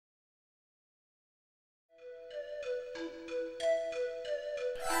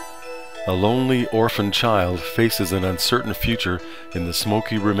A lonely orphan child faces an uncertain future in the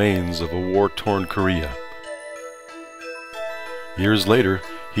smoky remains of a war-torn Korea. Years later,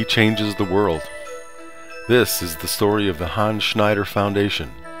 he changes the world. This is the story of the Han-Schneider Foundation.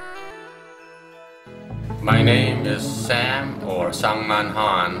 My name is Sam or Sangman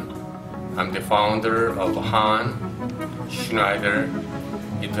Han. I'm the founder of Han-Schneider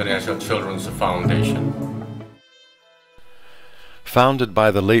International Children's Foundation. Founded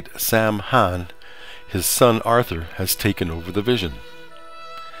by the late Sam Han, his son Arthur has taken over the vision.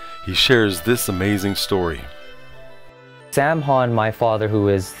 He shares this amazing story. Sam Han, my father, who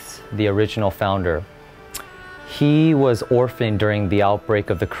is the original founder, he was orphaned during the outbreak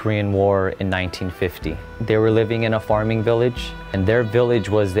of the Korean War in 1950. They were living in a farming village, and their village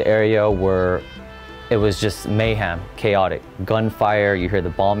was the area where it was just mayhem, chaotic. Gunfire, you hear the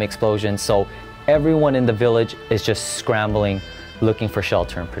bomb explosions, so everyone in the village is just scrambling, looking for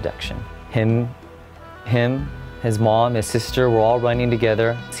shelter and protection. Him, his mom, his sister were all running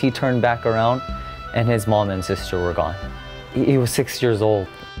together. He turned back around, and his mom and sister were gone. He was 6 years old.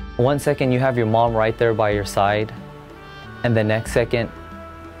 One second you have your mom right there by your side, and the next second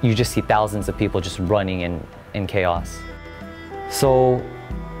you just see thousands of people just running in chaos. So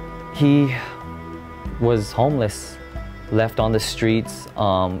he was homeless, left on the streets.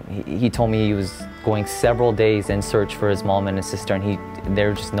 He told me he was going several days in search for his mom and his sister, and they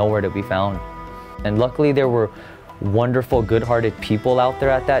were just nowhere to be found. And luckily there were wonderful, good-hearted people out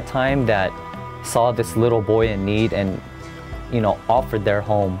there at that time that saw this little boy in need and offered their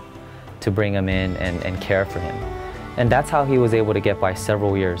home to bring him in and care for him. And that's how he was able to get by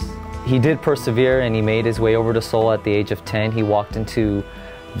several years. He did persevere, and he made his way over to Seoul at the age of 10. He walked into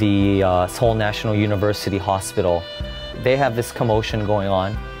the Seoul National University Hospital. They have this commotion going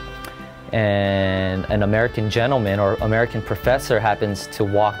on, and an American gentleman or American professor happens to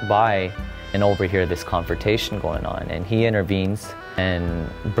walk by and overhear this confrontation going on, and he intervenes and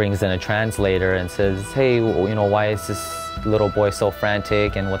brings in a translator and says, hey, why is this little boy so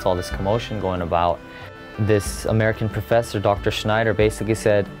frantic, and what's all this commotion going about? This American professor, Dr. Schneider, basically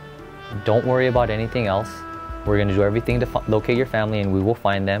said, don't worry about anything else. We're going to do everything to locate your family, and we will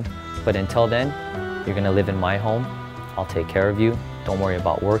find them. But until then, you're going to live in my home. I'll take care of you. Don't worry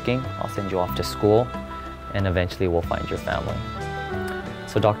about working. I'll send you off to school, and eventually we'll find your family.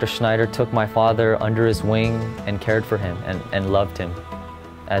 So Dr. Schneider took my father under his wing and cared for him and loved him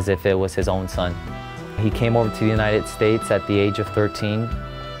as if it was his own son. He came over to the United States at the age of 13,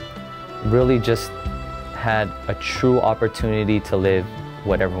 really just had a true opportunity to live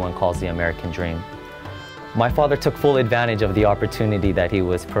what everyone calls the American dream. My father took full advantage of the opportunity that he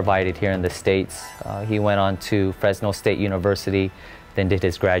was provided here in the States. He went on to Fresno State University, then did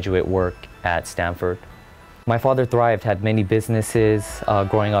his graduate work at Stanford. My father thrived, had many businesses,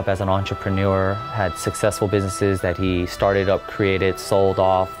 growing up as an entrepreneur, had successful businesses that he started up, created, sold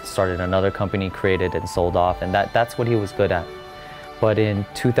off, started another company, created and sold off, and that's what he was good at. But in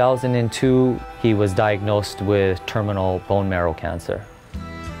 2002, he was diagnosed with terminal bone marrow cancer.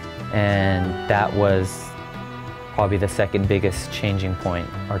 And that was probably the second biggest changing point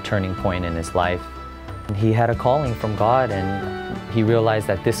or turning point in his life. And he had a calling from God, and he realized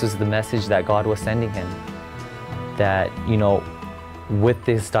that this was the message that God was sending him. That, with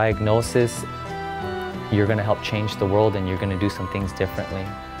this diagnosis, you're going to help change the world, and you're going to do some things differently.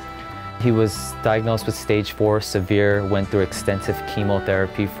 He was diagnosed with stage 4 severe, went through extensive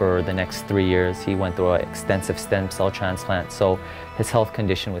chemotherapy for the next 3 years. He went through an extensive stem cell transplant, so his health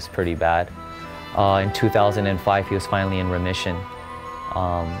condition was pretty bad. In 2005, he was finally in remission,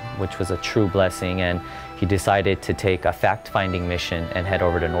 which was a true blessing, and he decided to take a fact-finding mission and head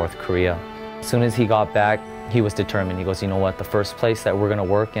over to North Korea. As soon as he got back, he was determined. He goes, you know what, the first place that we're going to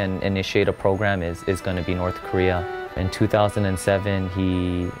work and initiate a program is going to be North Korea. In 2007,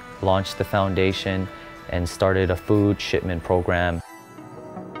 he launched the foundation and started a food shipment program.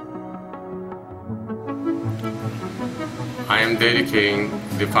 I am dedicating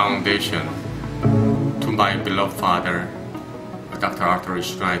the foundation to my beloved father, Dr. Arthur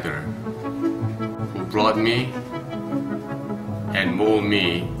Schneider, who brought me and molded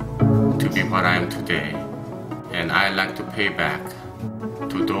me to be what I am today. And I'd like to pay back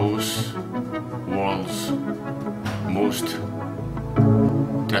to those world's most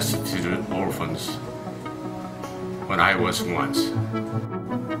destitute orphans when I was once.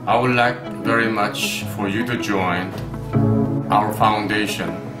 I would like very much for you to join our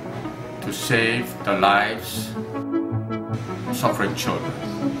foundation to save the lives of suffering children.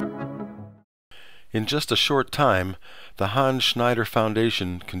 In just a short time, the Han-Schneider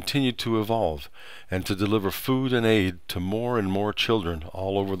Foundation continued to evolve and to deliver food and aid to more and more children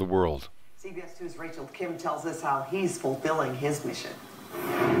all over the world. CBS 2's Rachel Kim tells us how he's fulfilling his mission.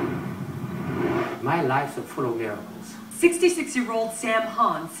 My life is full of miracles. 66-year-old Sam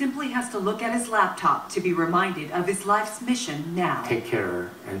Han simply has to look at his laptop to be reminded of his life's mission now. Take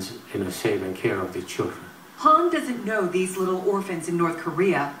care and save and care of the children. Han doesn't know these little orphans in North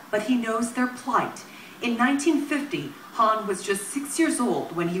Korea, but he knows their plight. In 1950, Han was just 6 years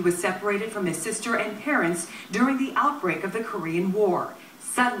old when he was separated from his sister and parents during the outbreak of the Korean War.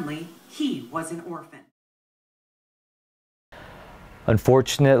 Suddenly, he was an orphan.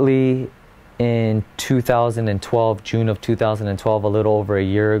 Unfortunately, in 2012, June of 2012, a little over a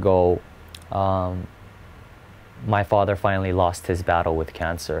year ago, my father finally lost his battle with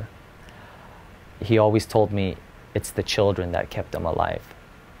cancer. He always told me it's the children that kept him alive,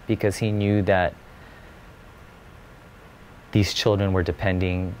 because he knew that these children were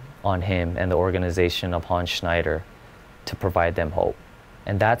depending on him and the organization of Han-Schneider to provide them hope.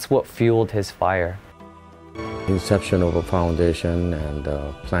 And that's what fueled his fire. The inception of a foundation and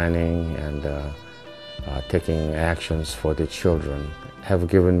planning and taking actions for the children have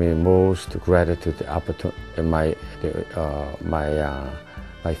given me most gratitude,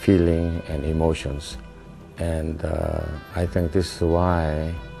 my feeling and emotions. And I think this is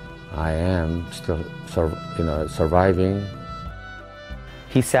why I am still surviving.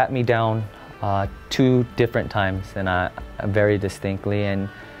 He sat me down 2 different times, and very distinctly, and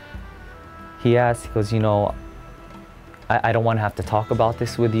he asked, he goes, I don't want to have to talk about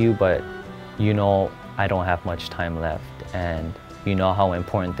this with you, but I don't have much time left, and you know how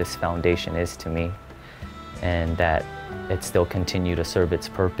important this foundation is to me, and that it still continue to serve its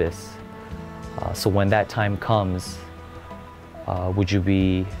purpose. So when that time comes, would you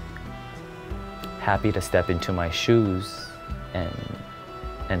be happy to step into my shoes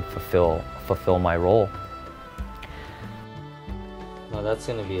and fulfill my role? No, that's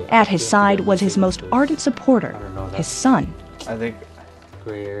gonna be At his side was his most ardent supporter, his son. I think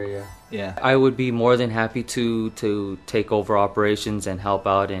gray area. Yeah. I would be more than happy to take over operations and help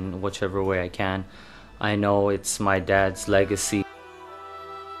out in whichever way I can. I know it's my dad's legacy.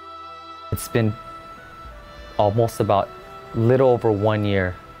 It's been almost about little over 1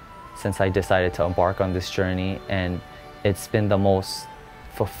 year since I decided to embark on this journey, and it's been the most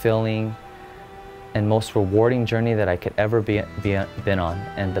fulfilling and most rewarding journey that I could ever been on,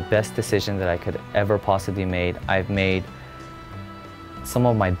 and the best decision that I could ever possibly made. I've made some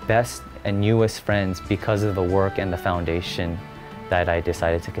of my best and newest friends because of the work and the foundation that I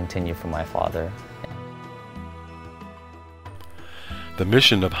decided to continue for my father. The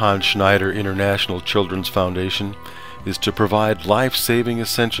mission of Han-Schneider International Children's Foundation is to provide life-saving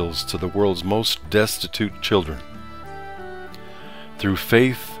essentials to the world's most destitute children. Through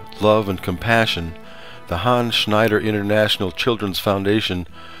faith, love, and compassion, the Han-Schneider International Children's Foundation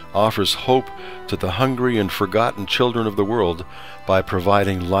offers hope to the hungry and forgotten children of the world by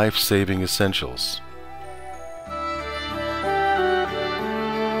providing life-saving essentials.